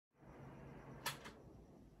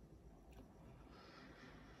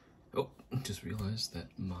Oh, just realized that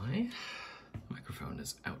my microphone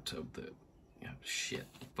is out of the shit,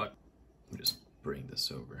 but let me just bring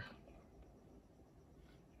this over.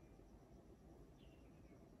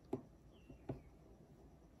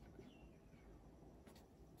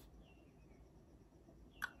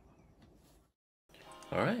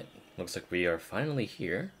 Alright, looks like we are finally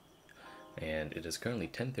here, and it is currently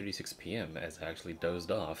 10:36 p.m. as I actually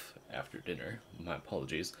dozed off after dinner. My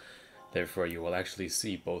apologies. Therefore, you will actually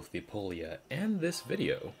see both the Polia and this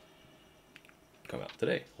video come out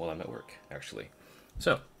today while I'm at work, actually.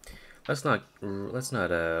 So, let's not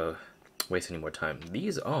waste any more time.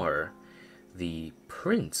 These are the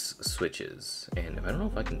Prince switches, and I don't know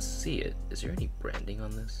if I can see it. Is there any branding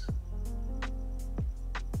on this?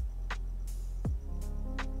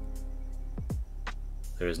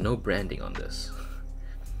 There is no branding on this.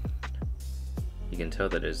 You can tell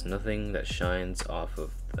that there's nothing that shines off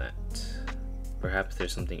of that. Perhaps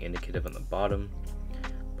there's something indicative on the bottom,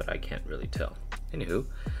 but I can't really tell. Anywho,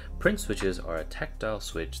 Prince switches are a tactile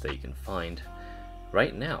switch that you can find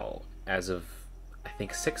right now as of, I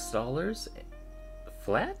think, $6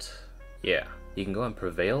 flat? Yeah, you can go on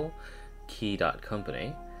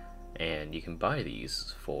prevailkey.company and you can buy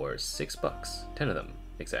these for $6, 10 of them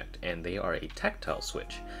exact, and they are a tactile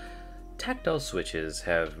switch. Tactile switches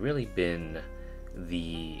have really been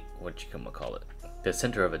the, the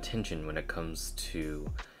center of attention when it comes to,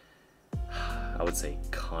 I would say,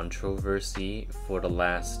 controversy for the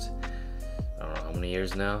last, I don't know how many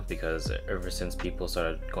years now, because ever since people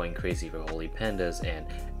started going crazy for holy pandas and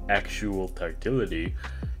actual tactility,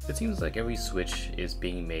 it seems like every switch is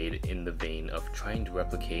being made in the vein of trying to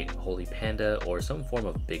replicate Holy Panda or some form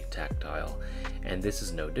of big tactile, and this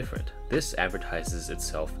is no different. This advertises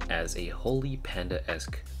itself as a Holy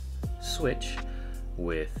Panda-esque switch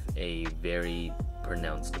with a very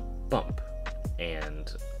pronounced bump,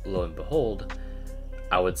 and lo and behold,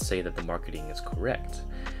 I would say that the marketing is correct.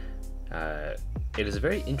 It is a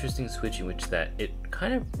very interesting switch in which that it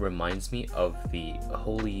kind of reminds me of the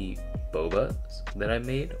Holy Bobas that I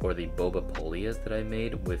made, or the Boba Polias that I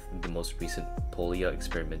made with the most recent Polia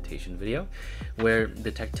experimentation video, where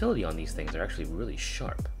the tactility on these things are actually really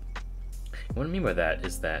sharp. What I mean by that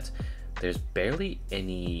is that there's barely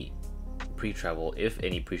any pre-travel, if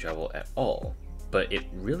any pre-travel at all, but it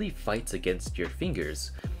really fights against your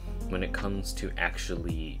fingers when it comes to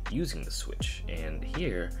actually using the switch. And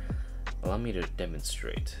here, allow me to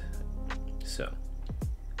demonstrate. So,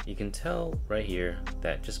 you can tell right here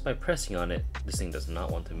that just by pressing on it, this thing does not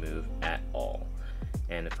want to move at all.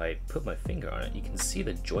 And if I put my finger on it, you can see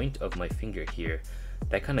the joint of my finger here.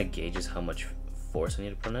 That kind of gauges how much force I need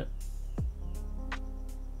to put on it.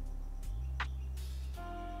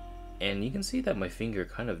 And you can see that my finger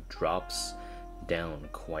kind of drops down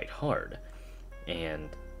quite hard. And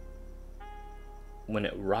when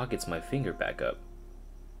it rockets my finger back up,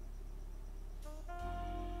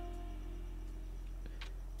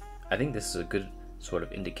 I think this is a good sort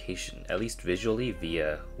of indication, at least visually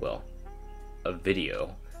via, well, a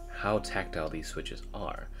video, how tactile these switches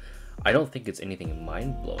are. I don't think it's anything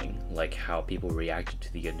mind-blowing like how people reacted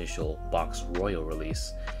to the initial Box Royal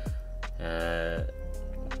release.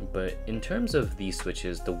 But in terms of these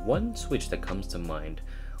switches, the one switch that comes to mind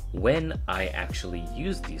when I actually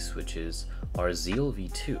use these switches are Zeal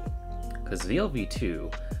V2. Because Zeal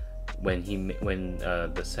V2, when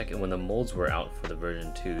the molds were out for the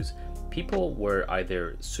version 2s, people were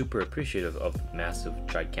either super appreciative of massive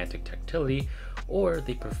gigantic tactility, or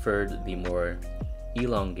they preferred the more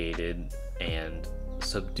elongated and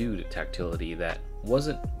subdued tactility that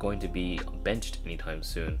wasn't going to be benched anytime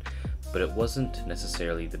soon, but it wasn't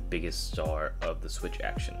necessarily the biggest star of the switch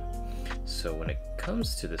action. So when it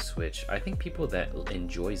comes to the switch, I think people that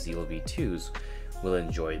enjoy Zeal V2s will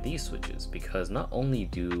enjoy these switches, because not only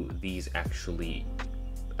do these actually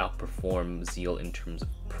outperform Zeal in terms of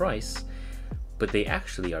price, but they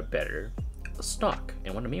actually are better stock.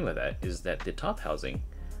 And what I mean by that is that the top housing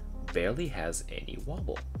barely has any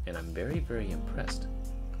wobble, and I'm very, very impressed.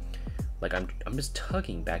 Like, I'm just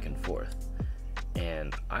tugging back and forth,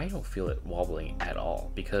 and I don't feel it wobbling at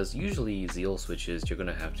all, because usually Zeal switches, you're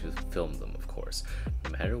gonna have to film them, of course.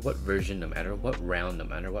 No matter what version, no matter what round, no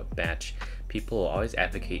matter what batch, people will always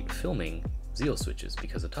advocate filming Zeal switches,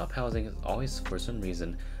 because the top housing is always, for some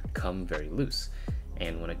reason, come very loose.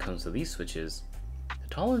 And when it comes to these switches, the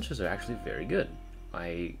tolerances are actually very good.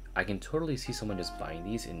 I can totally see someone just buying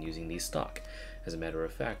these and using these stock. As a matter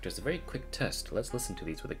of fact, just a very quick test. Let's listen to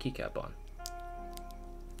these with a keycap on.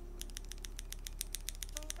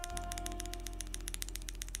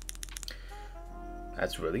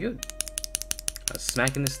 That's really good. I was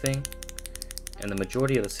smacking this thing, and the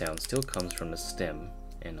majority of the sound still comes from the stem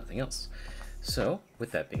and nothing else. So,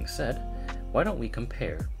 with that being said, why don't we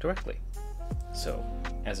compare directly? So,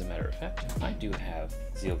 as a matter of fact, I do have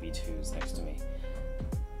Zeal V2s next to me.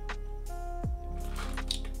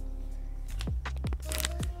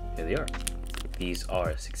 Here they are. These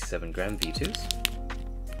are 67 gram V2s.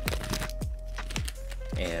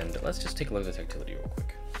 And let's just take a look at the tactility real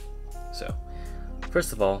quick. So,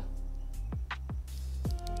 first of all,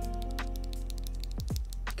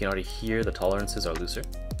 you can already hear the tolerances are looser.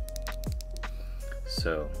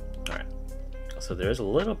 So, alright. So there is a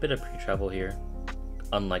little bit of pre-travel here,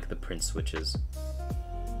 unlike the Prince switches.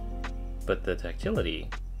 But the tactility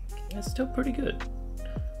is still pretty good.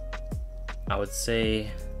 I would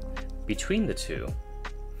say between the two,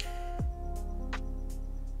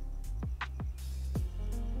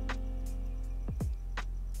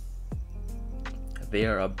 they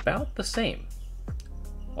are about the same,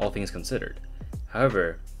 all things considered.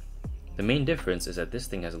 However, the main difference is that this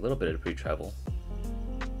thing has a little bit of pre-travel,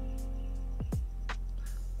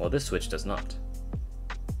 while this switch does not.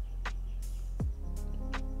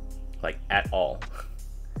 Like, at all.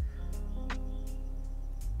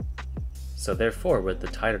 So therefore, with the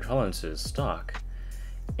tighter tolerances stock,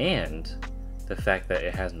 and the fact that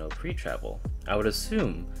it has no pre-travel, I would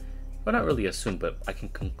assume, well, not really assume, but I can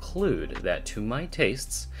conclude that to my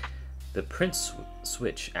tastes, the Prince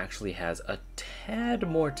switch actually has a tad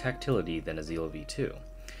more tactility than a Zeal V2,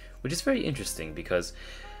 which is very interesting because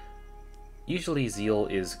usually Zeal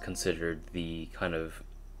is considered the kind of,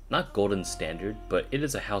 not golden standard, but it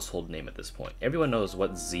is a household name at this point. Everyone knows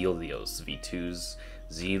what Zealios, V2s,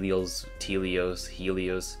 Zealios, Telios,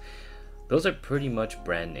 Helios, those are pretty much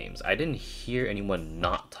brand names. I didn't hear anyone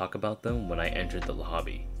not talk about them when I entered the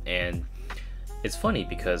hobby. And it's funny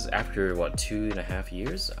because after, what, 2.5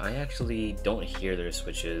 years, I actually don't hear their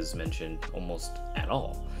switches mentioned almost at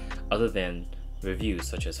all, other than reviews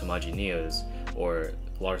such as Homogeneos or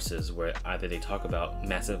Lars's, where either they talk about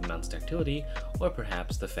massive amounts of tactility or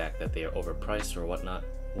perhaps the fact that they are overpriced or whatnot,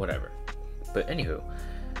 whatever. But anywho,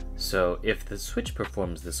 so if the switch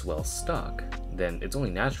performs this well stock, then it's only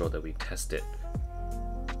natural that we test it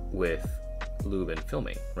with lube and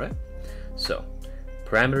filming, right? So,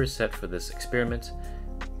 parameters set for this experiment: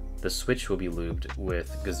 the switch will be lubed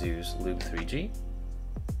with Gazoo's Lube 3G,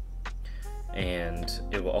 and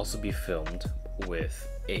it will also be filmed with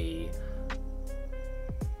a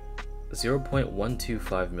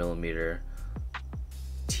 0.125mm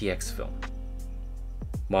TX film,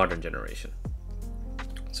 modern generation.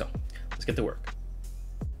 So, let's get to work.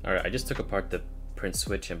 Alright, I just took apart the Prince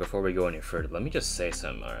switch, and before we go any further, let me just say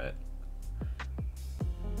something, alright?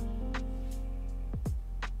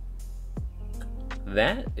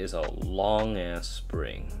 That is a long ass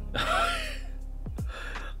spring.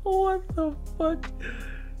 What the fuck?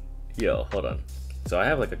 Yo, hold on. So I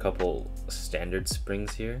have like a couple standard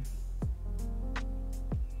springs here.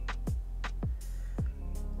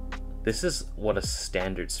 This is what a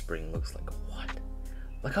standard spring looks like. What?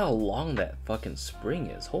 Look how long that fucking spring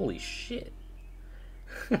is. Holy shit.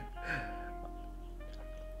 At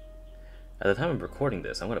the time of recording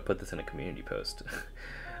this, I'm gonna put this in a community post.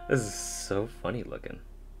 This is so funny looking.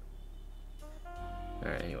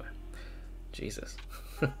 Alright, anyway. Jesus.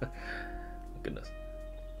 Goodness.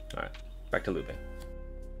 Alright, back to looping.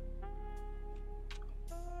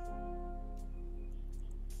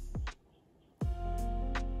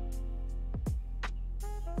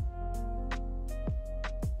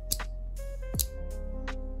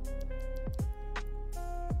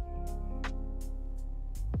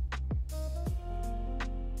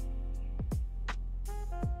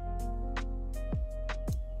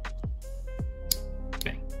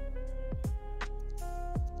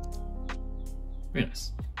 Very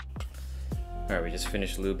nice. Alright, we just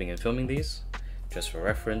finished lubing and filming these. Just for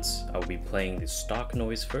reference, I will be playing the stock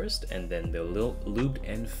noise first and then the lubed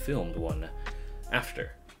and filmed one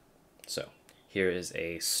after. So, here is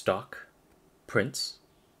a stock Prince.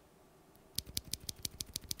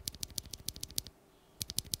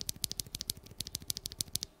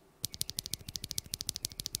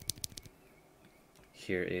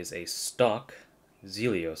 Here is a stock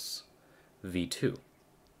Zealios V2.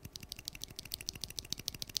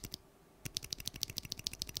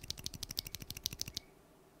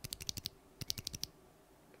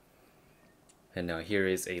 And now here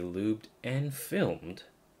is a lubed and filmed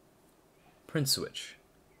Prince switch.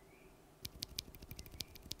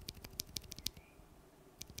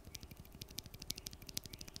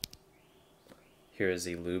 Here is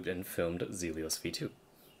a lubed and filmed Zealios V2.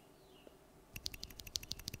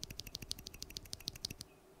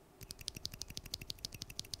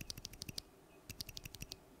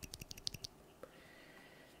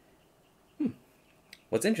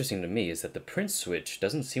 What's interesting to me is that the print switch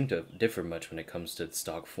doesn't seem to differ much when it comes to the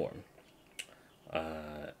stock form.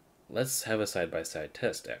 Let's have a side-by-side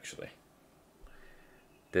test, actually.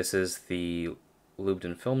 This is the lubed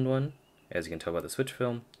and filmed one, as you can tell by the switch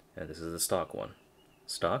film, and this is the stock one.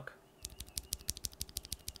 Stock.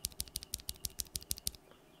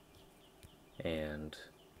 And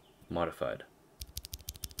modified.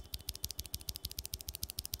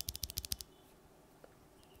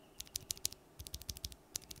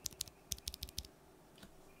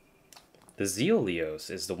 The Zealios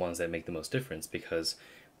is the ones that make the most difference, because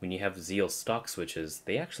when you have Zeal stock switches,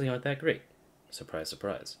 they actually aren't that great. Surprise,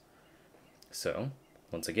 surprise. So,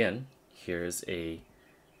 once again, here's a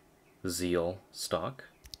Zeal stock.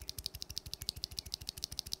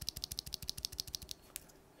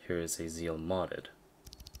 Here is a Zeal modded.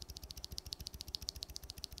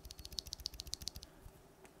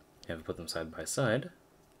 You have to put them side by side.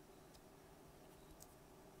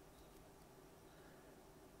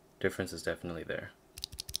 Difference is definitely there.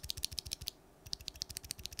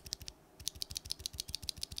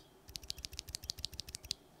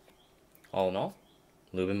 All in all,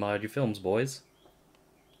 Lubing modded your films, boys.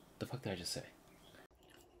 The fuck did I just say?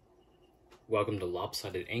 Welcome to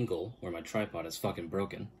Lopsided Angle, where my tripod is fucking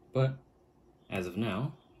broken. But, as of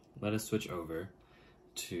now, let us switch over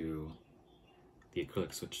to the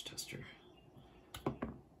acrylic switch tester.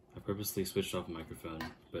 I purposely switched off the microphone,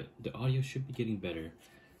 but the audio should be getting better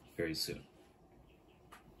very soon.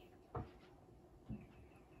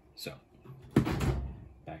 So,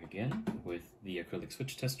 back again with the acrylic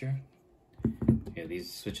switch tester. Yeah,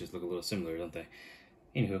 these switches look a little similar, don't they?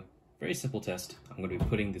 Anywho, very simple test. I'm going to be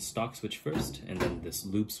putting the stock switch first, and then this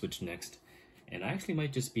lube switch next. And I actually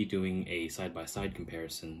might just be doing a side-by-side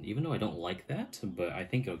comparison, even though I don't like that, but I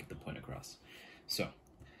think it'll get the point across. So,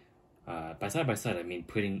 by side-by-side, I mean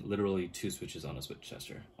putting literally two switches on a switch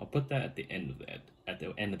tester. I'll put that at the end of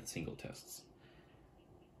the single tests.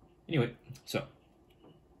 Anyway, so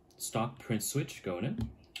stock print switch going in,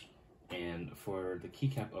 and for the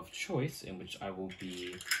keycap of choice, in which I will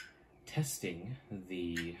be testing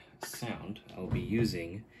the sound, I'll be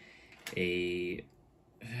using a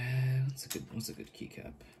what's a good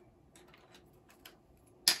keycap?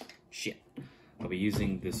 Shit. I'll be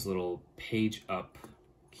using this little page up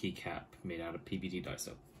keycap made out of PBT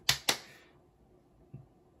diso.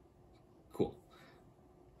 Cool.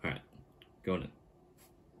 Alright, going in.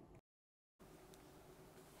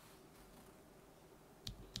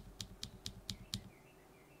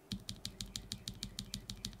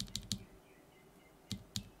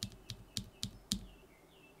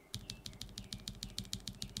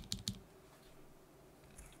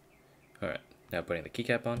 Alright, now putting the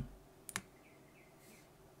keycap on.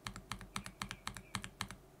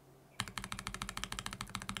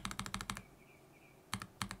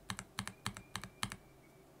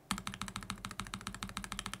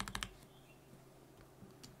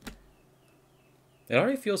 It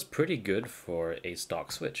already feels pretty good for a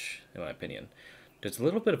stock switch, in my opinion. There's a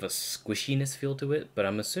little bit of a squishiness feel to it, but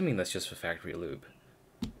I'm assuming that's just for factory lube.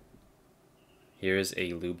 Here is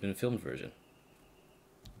a lubed and filmed version.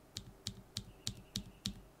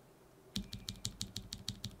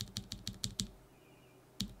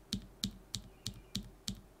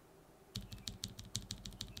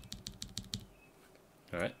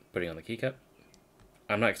 Alright, putting on the keycap.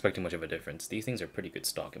 I'm not expecting much of a difference. These things are pretty good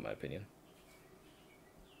stock in my opinion.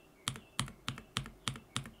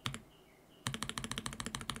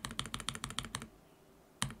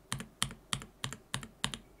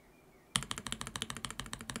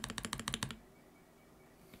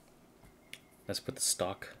 Let's put the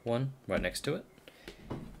stock one right next to it.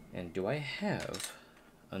 And do I have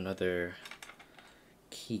another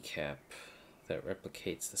keycap that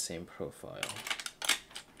replicates the same profile?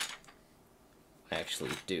 I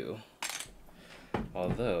actually do.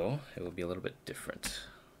 Although, it will be a little bit different.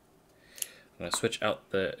 I'm going to switch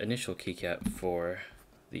out the initial keycap for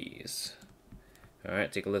these.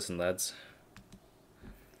 Alright, take a listen, lads.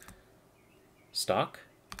 Stock.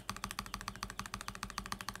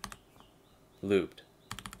 Lubed.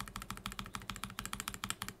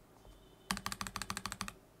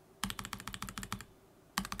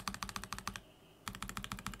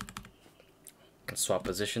 Can swap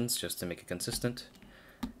positions just to make it consistent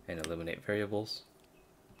and eliminate variables.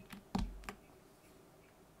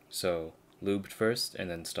 So lubed first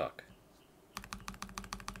and then stock.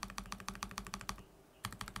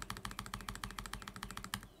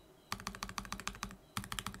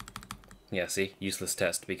 Yeah, see? Useless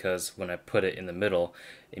test, because when I put it in the middle,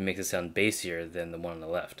 it makes it sound bassier than the one on the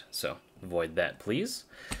left. So, avoid that, please.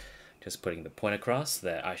 Just putting the point across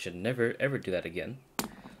that I should never, ever do that again.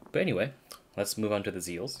 But anyway, let's move on to the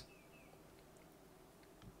Zeals.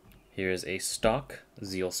 Here is a stock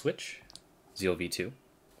Zeal switch, Zeal V2.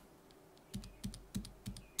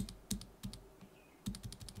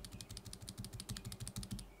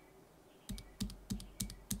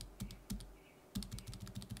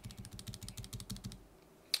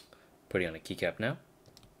 Putting on a keycap now.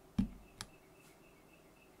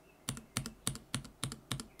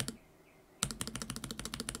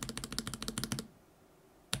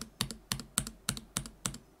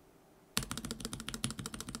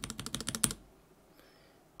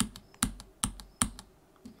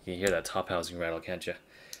 You can hear that top housing rattle, can't you?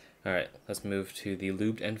 Alright, let's move to the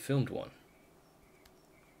lubed and filmed one.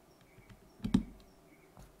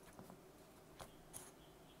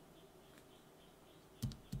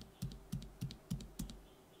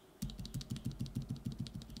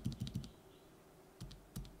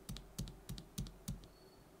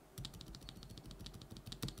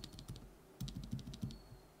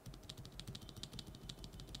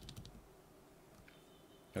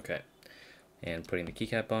 Okay, and putting the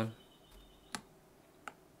keycap on.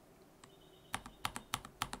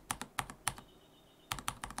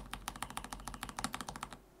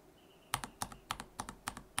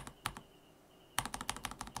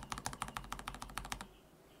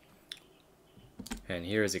 And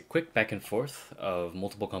here is a quick back and forth of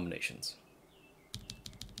multiple combinations.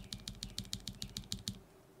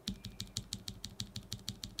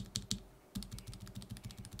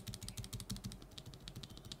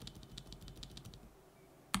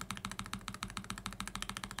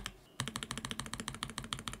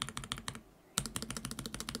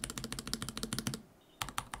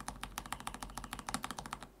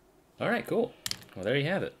 Alright, cool. Well, there you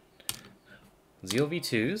have it. Zeal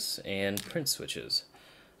V2s and print switches.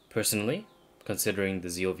 Personally, considering the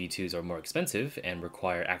Zeal V2s are more expensive and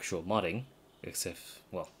require actual modding, except,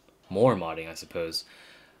 well, more modding, I suppose,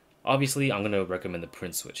 obviously I'm going to recommend the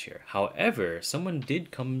print switch here. However, someone did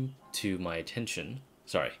come to my attention,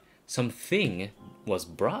 something was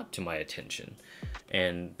brought to my attention,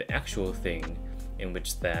 and the actual thing in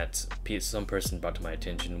which that some person brought to my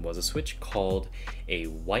attention was a switch called a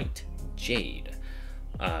white jade.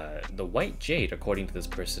 The white jade, according to this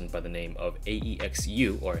person by the name of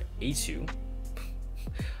AEXU or A2,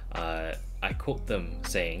 I quote them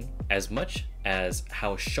saying, as much as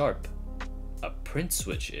how sharp a print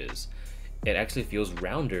switch is, it actually feels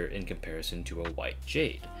rounder in comparison to a white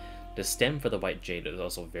jade. The stem for the white jade is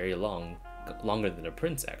also very long, longer than a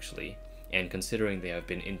print's actually, and considering they have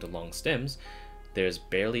been into long stems, there's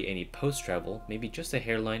barely any post-travel, maybe just a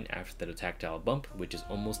hairline after the tactile bump, which is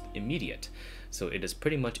almost immediate. So it is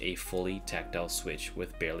pretty much a fully tactile switch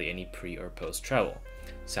with barely any pre or post-travel.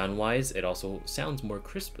 Sound-wise, it also sounds more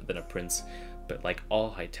crisp than a Prince, but like all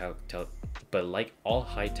high tactility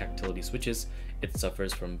switches, it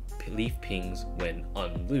suffers from leaf pings when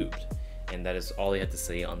unlubed. And that is all I have to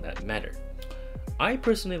say on that matter. I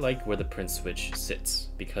personally like where the print switch sits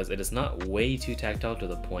because it is not way too tactile to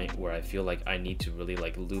the point where I feel like I need to really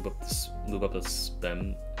like lube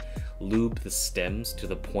the stems to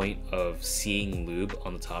the point of seeing lube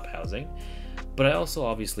on the top housing. But I also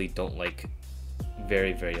obviously don't like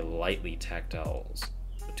very lightly tactiles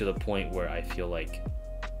to the point where I feel like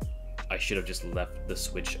I should have just left the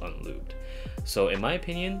switch unlubed. So in my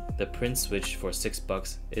opinion, the print switch for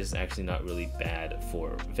 $6 is actually not really bad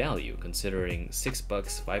for value, considering $6,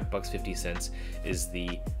 $5.50 is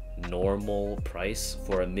the normal price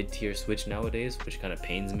for a mid-tier switch nowadays, which kind of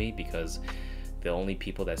pains me because the only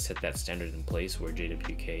people that set that standard in place were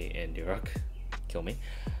JWK and Durock. Kill me.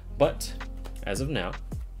 But as of now,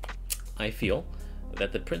 I feel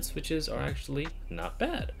that the print switches are actually not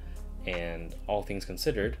bad. And all things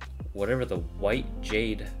considered, whatever the white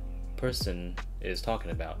jade person is talking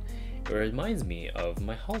about, it reminds me of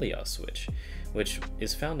my Zealios switch, which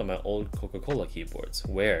is found on my old Coca-Cola keyboards,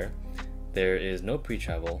 where there is no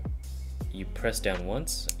pre-travel, you press down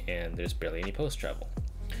once, and there's barely any post-travel.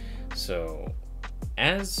 So,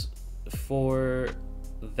 as for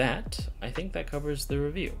that, I think that covers the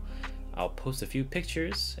review. I'll post a few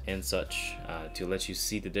pictures and such to let you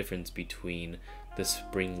see the difference between the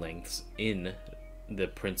spring lengths in the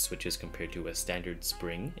print switches compared to a standard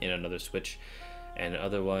spring in another switch, and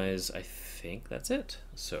otherwise I think that's it.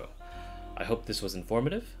 So I hope this was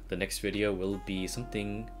informative. The next video will be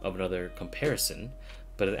something of another comparison,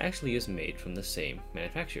 but it actually is made from the same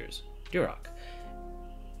manufacturers, Durock.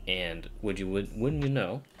 And wouldn't you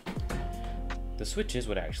know, the switches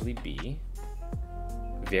would actually be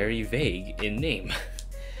very vague in name.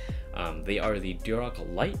 They are the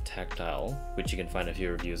Durock Light Tactile, which you can find a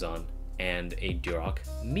few reviews on, and a Durock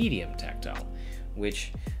Medium Tactile,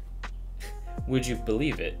 which would you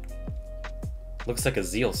believe it? Looks like a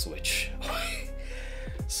Zeal switch.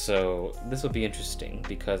 So this will be interesting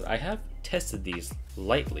because I have tested these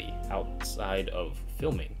lightly outside of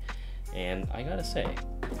filming, and I gotta say,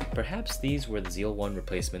 perhaps these were the Zeal 1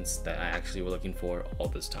 replacements that I actually were looking for all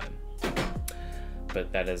this time.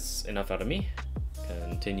 But that is enough out of me.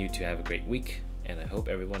 Continue to have a great week, and I hope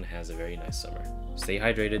everyone has a very nice summer. Stay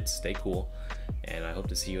hydrated, stay cool, and I hope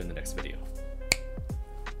to see you in the next video.